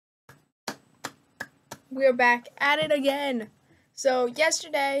We're back at it again. So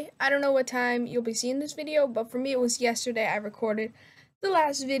yesterday, I don't know what time you'll be seeing this video, but for me it was yesterday I recorded the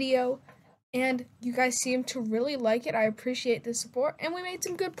last video and you guys seem to really like it. I appreciate the support and we made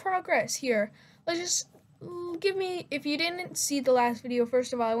some good progress here. Let's just if you didn't see the last video,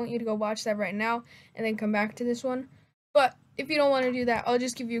 first of all, I want you to go watch that right now and then come back to this one. But if you don't want to do that, I'll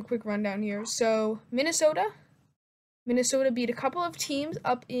just give you a quick rundown here. So Minnesota beat a couple of teams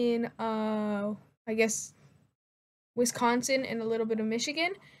up in I guess Wisconsin and a little bit of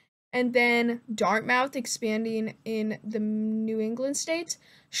Michigan. And then Dartmouth expanding in the New England states.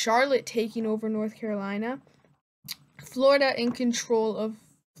 Charlotte taking over North Carolina. Florida in control of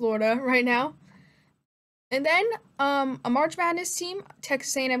Florida right now. And then a March Madness team,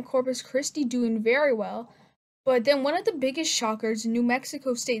 Texas A&M Corpus Christi, doing very well. But then one of the biggest shockers, New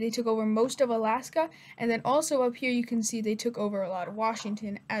Mexico State, they took over most of Alaska. And then also up here you can see they took over a lot of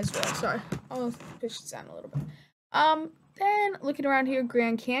Washington as well. Sorry, I'll pitch this down a little bit. Then looking around here,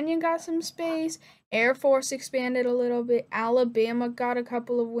 Grand Canyon got some space. Air Force expanded a little bit. Alabama got a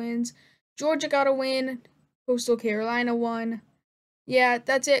couple of wins. Georgia got a win. Coastal Carolina won. Yeah,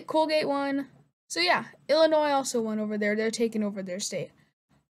 that's it. Colgate won. So yeah, Illinois also won over there. They're taking over their state.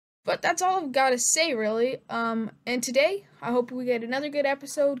 But that's all I've got to say, really. And today, I hope we get another good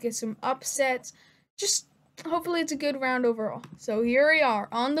episode, get some upsets. Just hopefully it's a good round overall. So here we are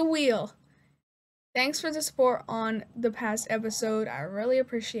on the wheel. Thanks for the support on the past episode. I really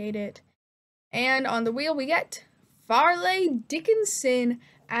appreciate it. And on the wheel, we get Farley Dickinson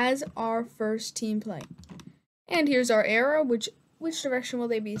as our first team playing. And here's our arrow. Which direction will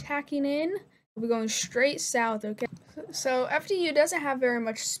they be attacking in? We'll be going straight south, okay? So FDU doesn't have very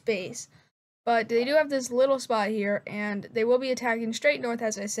much space, but they do have this little spot here, and they will be attacking straight north,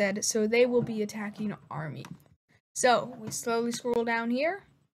 as I said, so they will be attacking Army. So we slowly scroll down here,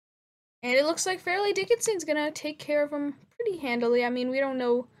 and it looks like Fairleigh Dickinson's gonna take care of them pretty handily. I mean, we don't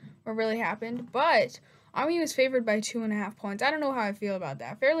know what really happened, but Army was favored by 2.5 points. I don't know how I feel about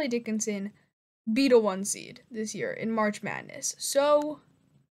that. Fairleigh Dickinson beat a 1 seed this year in March Madness, so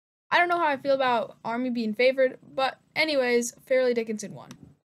I don't know how I feel about Army being favored, but anyways, Fairleigh Dickinson won.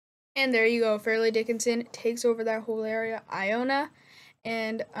 And there you go, Fairleigh Dickinson takes over that whole area. Iona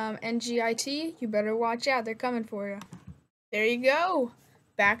and NGIT, you better watch out, they're coming for you. There you go.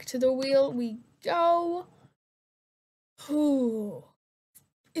 Back to the wheel we go. Ooh.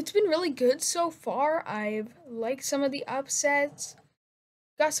 It's been really good so far. I've liked some of the upsets.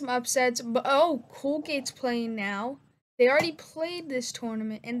 Got some upsets, but oh, Colgate's playing now. They already played this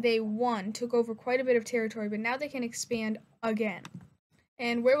tournament and they won, took over quite a bit of territory, but now they can expand again.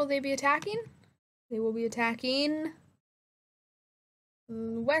 And where will they be attacking? They will be attacking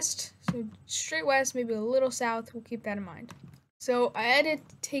west, so straight west, maybe a little south. We'll keep that in mind. So I had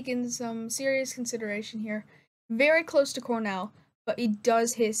to take in some serious consideration here. Very close to Cornell, but it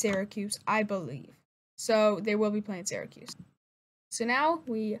does hit Syracuse, I believe. So they will be playing Syracuse. So now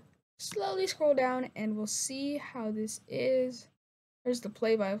we slowly scroll down and we'll see how this is. There's the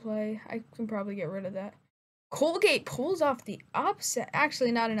play-by-play. I can probably get rid of that. Colgate pulls off the upset.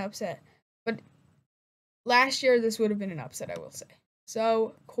 Actually, not an upset, but last year this would have been an upset, I will say.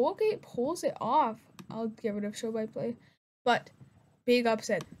 So Colgate pulls it off. I'll get rid of show-by-play, but big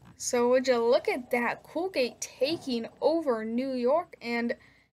upset. So would you look at that? Colgate taking over New York, and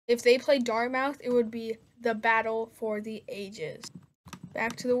if they play Dartmouth, it would be the battle for the ages.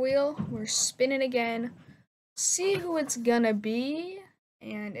 Back to the wheel, we're spinning again. See who it's gonna be,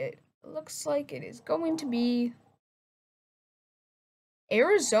 and it looks like it is going to be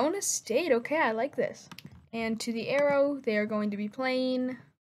Arizona State. Okay, I like this. And to the arrow, they are going to be playing,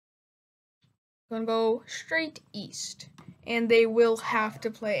 gonna go straight east. And they will have to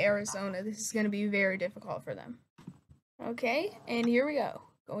play Arizona. This is gonna be very difficult for them. Okay, and here we go.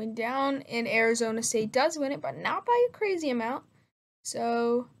 Going down, and Arizona State does win it, but not by a crazy amount.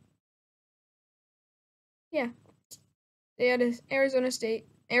 So, yeah, they had Arizona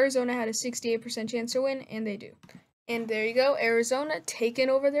had a 68% chance to win, and they do. And there you go, Arizona taking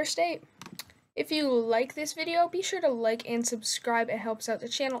over their state. If you like this video, be sure to like and subscribe. It helps out the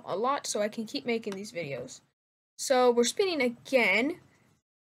channel a lot so I can keep making these videos. So, we're spinning again.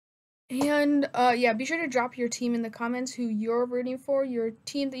 And, yeah, be sure to drop your team in the comments who you're rooting for, your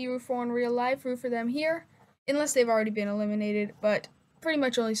team that you root for in real life, root for them here. Unless they've already been eliminated, but pretty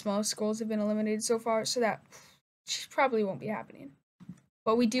much only small schools have been eliminated so far, so that probably won't be happening.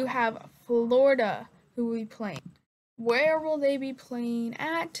 But we do have Florida, who will be playing. Where will they be playing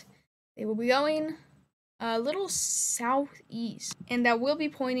at? They will be going a little southeast, and that will be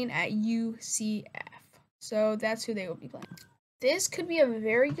pointing at UCF. So that's who they will be playing. This could be a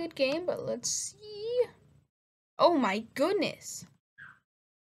very good game, but let's see. Oh my goodness.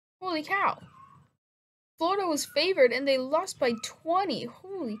 Holy cow. Florida was favored and they lost by 20.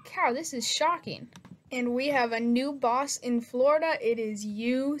 Holy cow, this is shocking. And we have a new boss in Florida. It is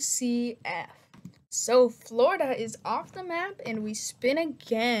UCF. So Florida is off the map and we spin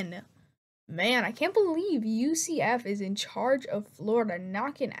again. Man, I can't believe UCF is in charge of Florida,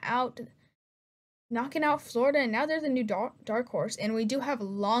 knocking out Florida, and now they're the new dark horse. And we do have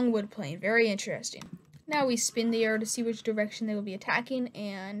Longwood playing. Very interesting. Now we spin the arrow to see which direction they will be attacking,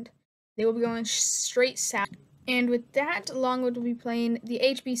 and they will be going straight south. And with that, Longwood will be playing the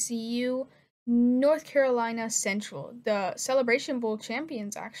HBCU North Carolina Central, the Celebration Bowl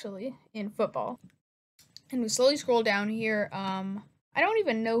champions, actually, in football. And we slowly scroll down here. I don't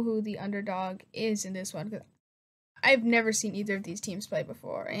even know who the underdog is in this one, because I've never seen either of these teams play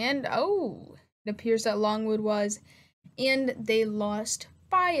before. And, oh, it appears that Longwood was, and they lost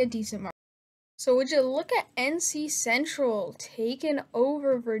by a decent margin. So would you look at NC Central taking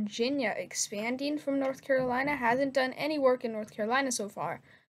over Virginia, expanding from North Carolina, hasn't done any work in North Carolina so far,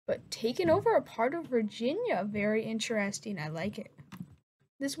 but taking over a part of Virginia, very interesting, I like it.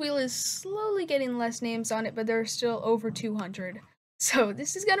 This wheel is slowly getting less names on it, but there are still over 200. So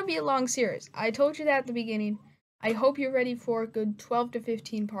this is going to be a long series. I told you that at the beginning. I hope you're ready for a good 12 to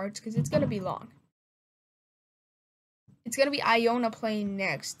 15 parts, because it's going to be long. It's going to be Iona playing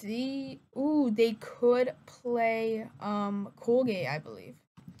next. They could play Colgate, I believe.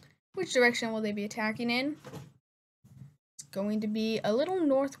 Which direction will they be attacking in? It's going to be a little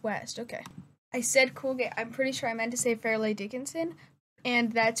northwest. Okay. I said Colgate. I'm pretty sure I meant to say Fairleigh Dickinson,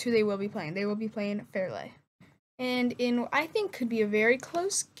 and that's who they will be playing. They will be playing Fairleigh. And in, I think, could be a very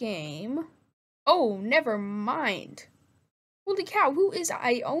close game. Oh, never mind. Holy cow, who is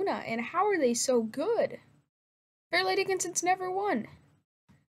Iona, and how are they so good? Fairleigh Dickinson's never won.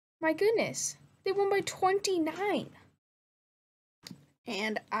 My goodness. They won by 29.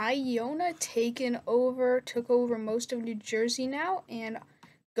 And Iona took over most of New Jersey now, and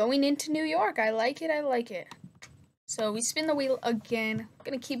going into New York. I like it. So we spin the wheel again.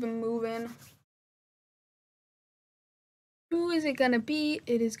 Gonna keep it moving. Who is it gonna be?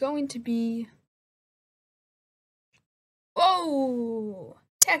 It is going to be... Whoa!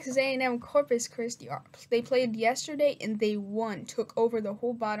 Texas A&M Corpus Christi. They played yesterday and they won. Took over the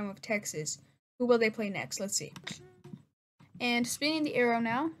whole bottom of Texas. Who will they play next? Let's see. And spinning the arrow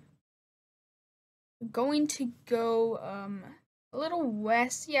now. Going to go a little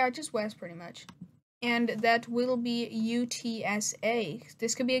west. Yeah, just west pretty much. And that will be UTSA.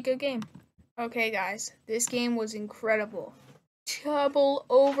 This could be a good game. Okay, guys. This game was incredible. Double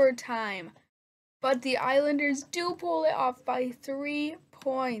overtime. But the Islanders do pull it off by 3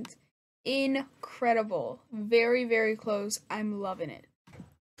 points. Incredible. Very, very close. I'm loving it.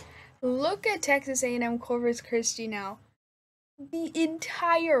 Look at Texas A&M Corpus Christi now. The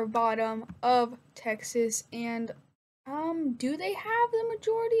entire bottom of Texas. And do they have the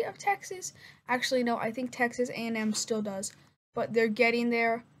majority of Texas? Actually, no. I think Texas A&M still does. But they're getting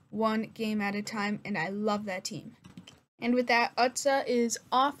there one game at a time. And I love that team. And with that, Utsa is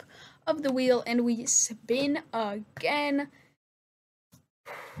off of the wheel and we spin again.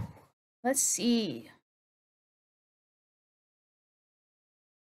 Let's see.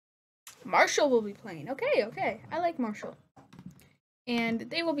 Marshall will be playing. Okay. I like Marshall. And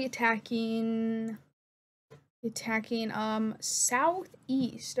they will be attacking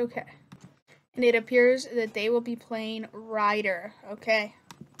southeast. Okay. And it appears that they will be playing Ryder. Okay.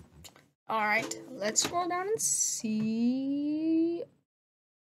 Alright, let's scroll down and see.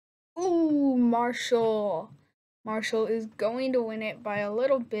 Ooh, Marshall. Marshall is going to win it by a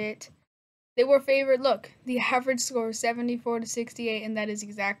little bit. They were favored. Look, the average score is 74 to 68, and that is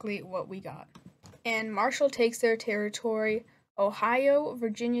exactly what we got. And Marshall takes their territory. Ohio,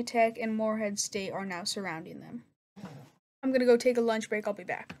 Virginia Tech, and Morehead State are now surrounding them. I'm going to go take a lunch break. I'll be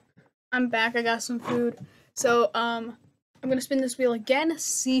back. I'm back. I got some food. So, I'm going to spin this wheel again,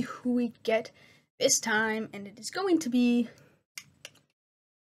 see who we get this time, and it is going to be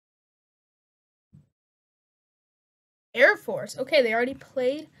Air Force. Okay, they already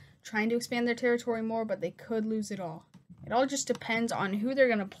played, trying to expand their territory more, but they could lose it all. It all just depends on who they're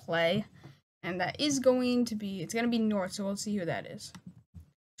going to play, and that is going to be, it's going to be north, so we'll see who that is.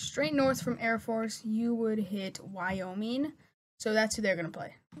 Straight north from Air Force, you would hit Wyoming, so that's who they're going to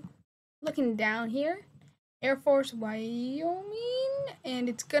play. Looking down here, Air Force, Wyoming, and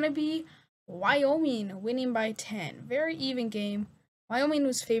it's going to be Wyoming winning by 10. Very even game. Wyoming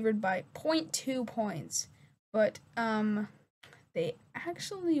was favored by 0.2 points, but they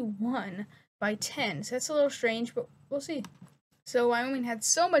actually won by 10, so that's a little strange, but we'll see. So Wyoming had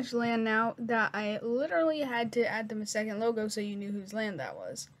so much land now that I literally had to add them a second logo so you knew whose land that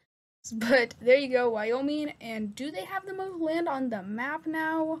was. But there you go, Wyoming. And do they have the most land on the map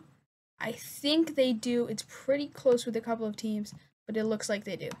now? I think they do. It's pretty close with a couple of teams, but it looks like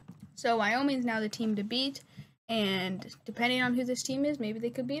they do. So Wyoming's now the team to beat, and depending on who this team is, maybe they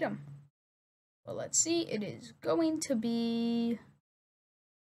could beat them. Well, let's see. It is going to be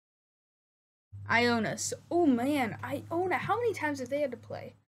Iona. So, oh man, Iona. How many times have they had to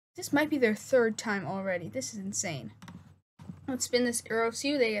play? This might be their third time already. This is insane. Let's spin this arrow.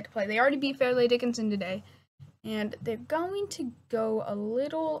 See who they get to play. They already beat Fairleigh Dickinson today. And they're going to go a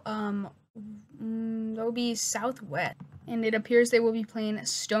little, they'll be Southwest. And it appears they will be playing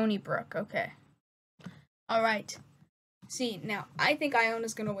Stony Brook. Okay. Alright. See, now, I think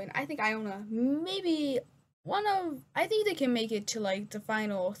Iona's gonna win. I think Iona maybe I think they can make it to, like, the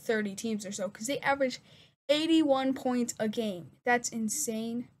final 30 teams or so, because they average 81 points a game. That's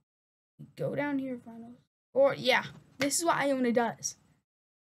insane. Go down here, finals. Or, yeah, this is what Iona does.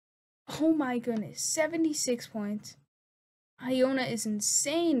 Oh my goodness, 76 points. Iona is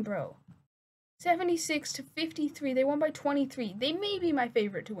insane, bro. 76 to 53. They won by 23. They may be my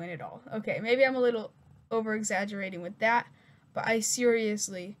favorite to win it all. Okay, maybe I'm a little over-exaggerating with that, but I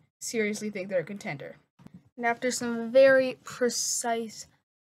seriously think they're a contender. And after some very precise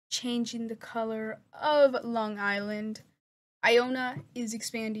changing the color of Long Island, Iona is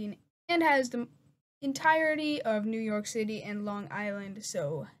expanding and has the entirety of New York City and Long Island,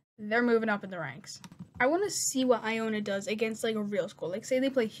 so they're moving up in the ranks. I want to see what Iona does against, like, a real school. Like, say they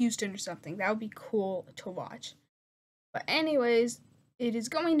play Houston or something. That would be cool to watch. But anyways, it is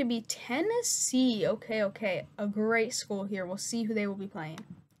going to be Tennessee. Okay. A great school here. We'll see who they will be playing.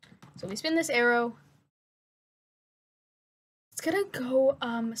 So we spin this arrow. It's going to go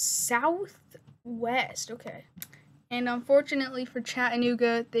southwest. Okay. And unfortunately for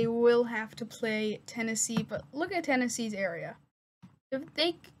Chattanooga, they will have to play Tennessee. But look at Tennessee's area. If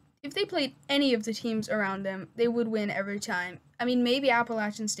they played any of the teams around them, they would win every time. I mean, maybe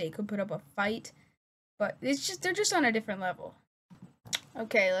Appalachian State could put up a fight, but they're just on a different level.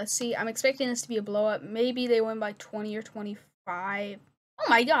 Okay, let's see. I'm expecting this to be a blow-up. Maybe they win by 20 or 25. Oh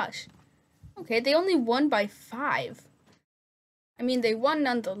my gosh. Okay, they only won by 5. I mean, they won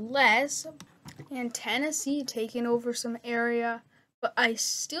nonetheless. And Tennessee taking over some area, but I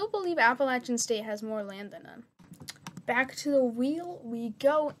still believe Appalachian State has more land than them. Back to the wheel we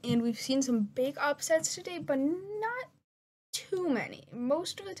go, and we've seen some big upsets today, but not too many.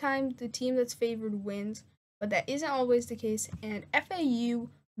 Most of the time, the team that's favored wins, but that isn't always the case, and FAU,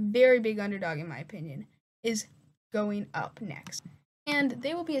 very big underdog in my opinion, is going up next. And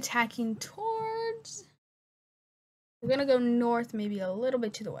they will be attacking towards... We're going to go north, maybe a little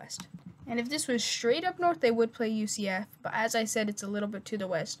bit to the west. And if this was straight up north, they would play UCF, but as I said, it's a little bit to the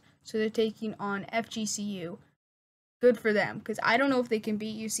west, so they're taking on FGCU. Good for them, because I don't know if they can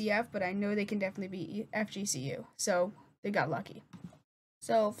beat UCF, but I know they can definitely beat FGCU. So they got lucky.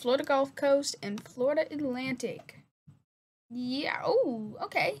 So Florida Gulf Coast and Florida Atlantic. Yeah, oh,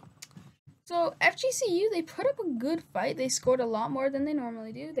 okay. So FGCU, they put up a good fight. They scored a lot more than they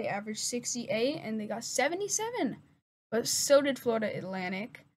normally do. They averaged 68 and they got 77. But so did Florida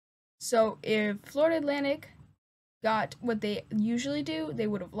Atlantic. So if Florida Atlantic got what they usually do, they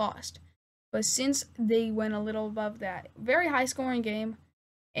would have lost. But since they went a little above that, very high scoring game.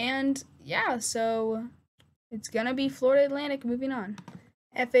 And yeah, so it's going to be Florida Atlantic moving on.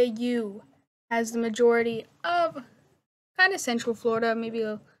 FAU has the majority of kind of central Florida, maybe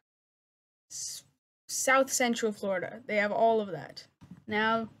a south central Florida. They have all of that.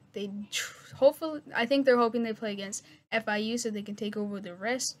 Now, I think they're hoping they play against FIU so they can take over the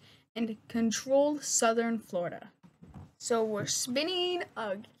rest and control southern Florida. So we're spinning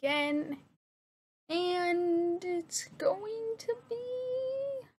again. And it's going to be...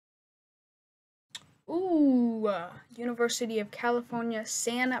 University of California,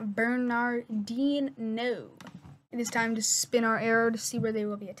 San Bernardino. It is time to spin our arrow to see where they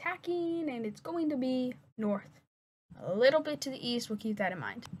will be attacking, and it's going to be north. A little bit to the east, we'll keep that in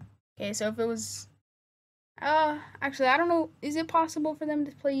mind. Okay, so if it was... actually, I don't know, is it possible for them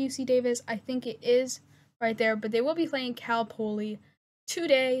to play UC Davis? I think it is right there, but they will be playing Cal Poly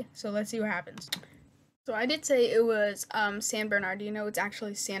today, so let's see what happens. So I did say it was San Bernardino. It's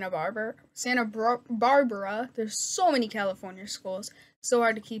actually Santa Barbara. There's so many California schools. So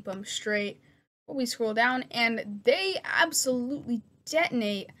hard to keep them straight. But we scroll down, and they absolutely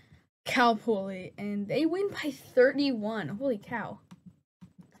detonate Cal Poly. And they win by 31. Holy cow.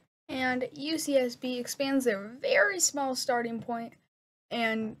 And UCSB expands their very small starting point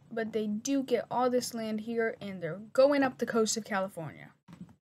but they do get all this land here, and they're going up the coast of California.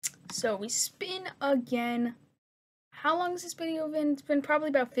 So we spin again. How long has this video been? It's been probably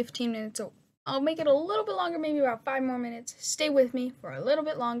about 15 minutes, so I'll make it a little bit longer, maybe about 5 more minutes. Stay with me for a little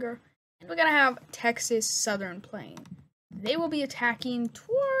bit longer, and we're gonna have Texas Southern playing. They will be attacking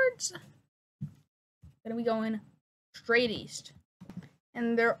towards, gonna be going straight east,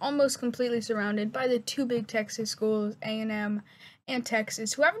 and they're almost completely surrounded by the two big Texas schools, A&M and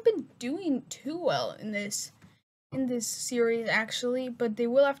Texas, who haven't been doing too well in this series actually, but they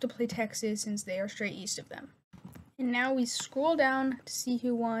will have to play Texas since they are straight east of them. And now we scroll down to see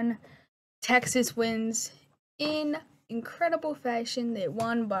who won. Texas wins in incredible fashion. They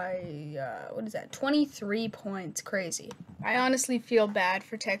won by 23 points. Crazy. I honestly feel bad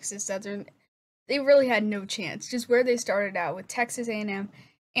for Texas Southern. They really had no chance. Just where they started out with Texas A&M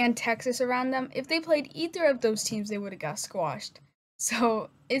and Texas around them. If they played either of those teams, they would have got squashed. So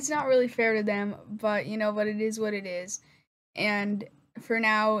it's not really fair to them, but it is what it is. And for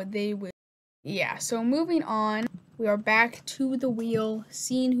now, they will. Yeah, so moving on, we are back to the wheel,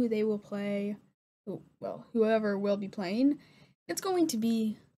 seeing who they will play. Well, whoever will be playing. It's going to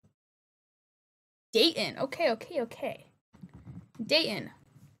be Dayton. Okay. Dayton.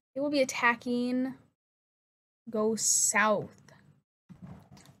 They will be attacking. Go south.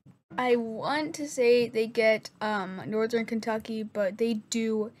 I want to say they get Northern Kentucky, but they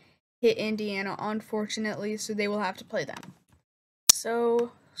do hit Indiana, unfortunately, so they will have to play them.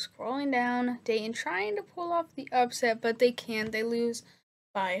 So, scrolling down, Dayton trying to pull off the upset, but they can't. They lose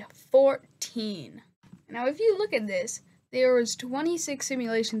by 14. Now, if you look at this, there was 26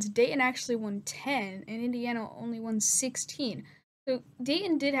 simulations. Dayton actually won 10, and Indiana only won 16. So,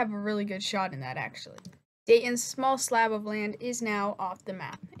 Dayton did have a really good shot in that, actually. Dayton's small slab of land is now off the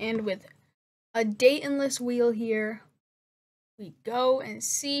map. And with a Daytonless wheel here, we go and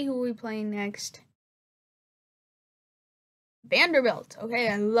see who we're playing next. Vanderbilt. Okay,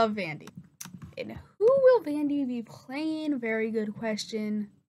 I love Vandy. And who will Vandy be playing? Very good question.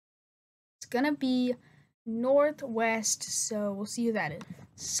 It's gonna be Northwest, so we'll see who that is.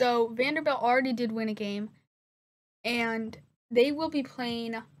 So Vanderbilt already did win a game, and they will be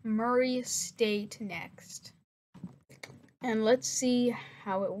playing Murray State next. And let's see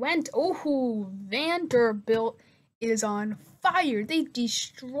how it went. Oh, Vanderbilt is on fire. They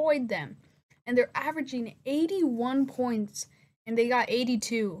destroyed them. And they're averaging 81 points, and they got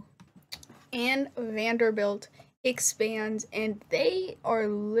 82. And Vanderbilt expands, and they are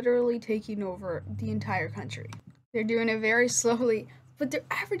literally taking over the entire country. They're doing it very slowly, but they're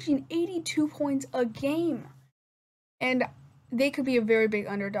averaging 82 points a game. And they could be a very big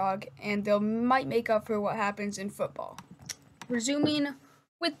underdog, and they might make up for what happens in football. Resuming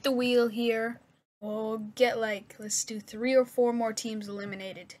with the wheel here, we'll get let's do 3 or 4 more teams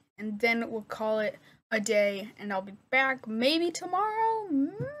eliminated, and then we'll call it a day, and I'll be back maybe tomorrow,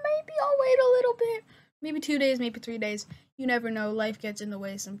 maybe I'll wait a little bit, maybe 2 days, maybe 3 days, you never know, life gets in the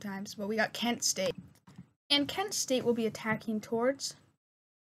way sometimes. But we got Kent State, and Kent State will be attacking towards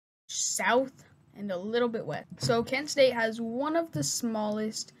south and a little bit west. So Kent State has one of the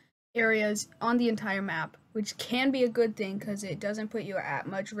smallest areas on the entire map, which can be a good thing because it doesn't put you at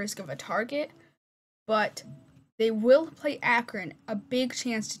much risk of a target, but they will play Akron, a big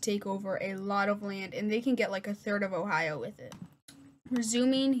chance to take over a lot of land, and they can get like a third of Ohio with it.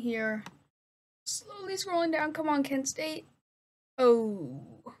 Resuming here, slowly scrolling down. Come on, Kent State.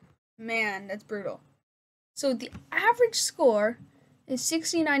 Oh, man, that's brutal. So the average score is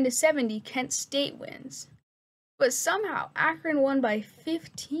 69-70. Kent State wins. But somehow, Akron won by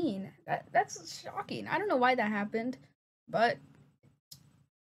 15. That's shocking. I don't know why that happened, but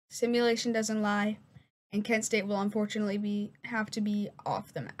simulation doesn't lie, and Kent State will unfortunately have to be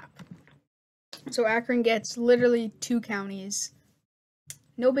off the map. So Akron gets literally 2 counties.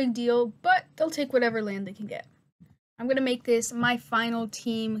 No big deal, but they'll take whatever land they can get. I'm going to make this my final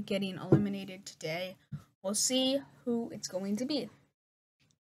team getting eliminated today. We'll see who it's going to be.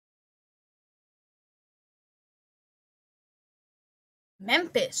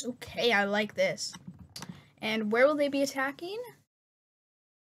 Memphis. Okay, I like this. And where will they be attacking?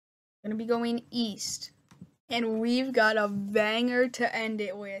 Going to be going east. And we've got a banger to end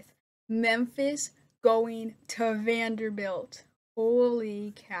it with. Memphis going to Vanderbilt.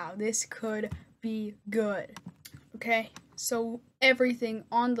 Holy cow, this could be good. Okay, so everything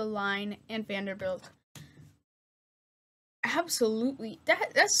on the line, and Vanderbilt. Absolutely,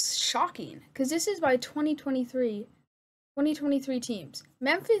 that's shocking, because this is by 2023 teams.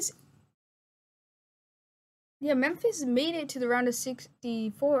 Memphis made it to the round of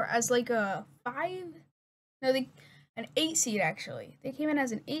 64 as like a 5. No, an 8 seed actually. They came in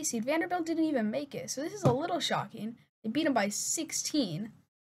as an 8 seed. Vanderbilt didn't even make it, so this is a little shocking. They beat them by 16.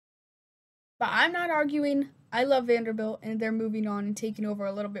 But I'm not arguing. I love Vanderbilt, and they're moving on and taking over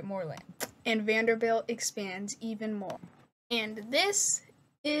a little bit more land. And Vanderbilt expands even more. And this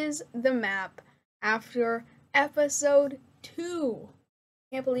is the map after episode 2.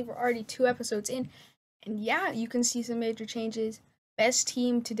 Can't believe we're already 2 episodes in. And yeah, you can see some major changes. Best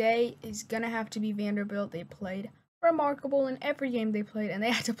team today is going to have to be Vanderbilt. They played remarkable in every game they played, and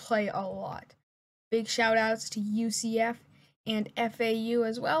they had to play a lot. Big shout outs to UCF and FAU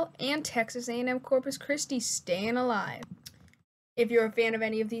as well, and Texas A&M Corpus Christi staying alive. If you're a fan of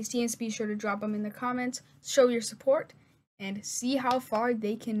any of these teams, be sure to drop them in the comments, show your support, and see how far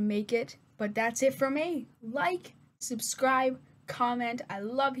they can make it. But that's it from me. Like, subscribe, comment. I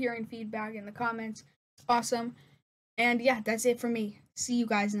love hearing feedback in the comments. It's awesome. And yeah, that's it for me. See you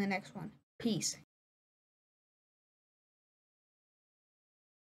guys in the next one. Peace.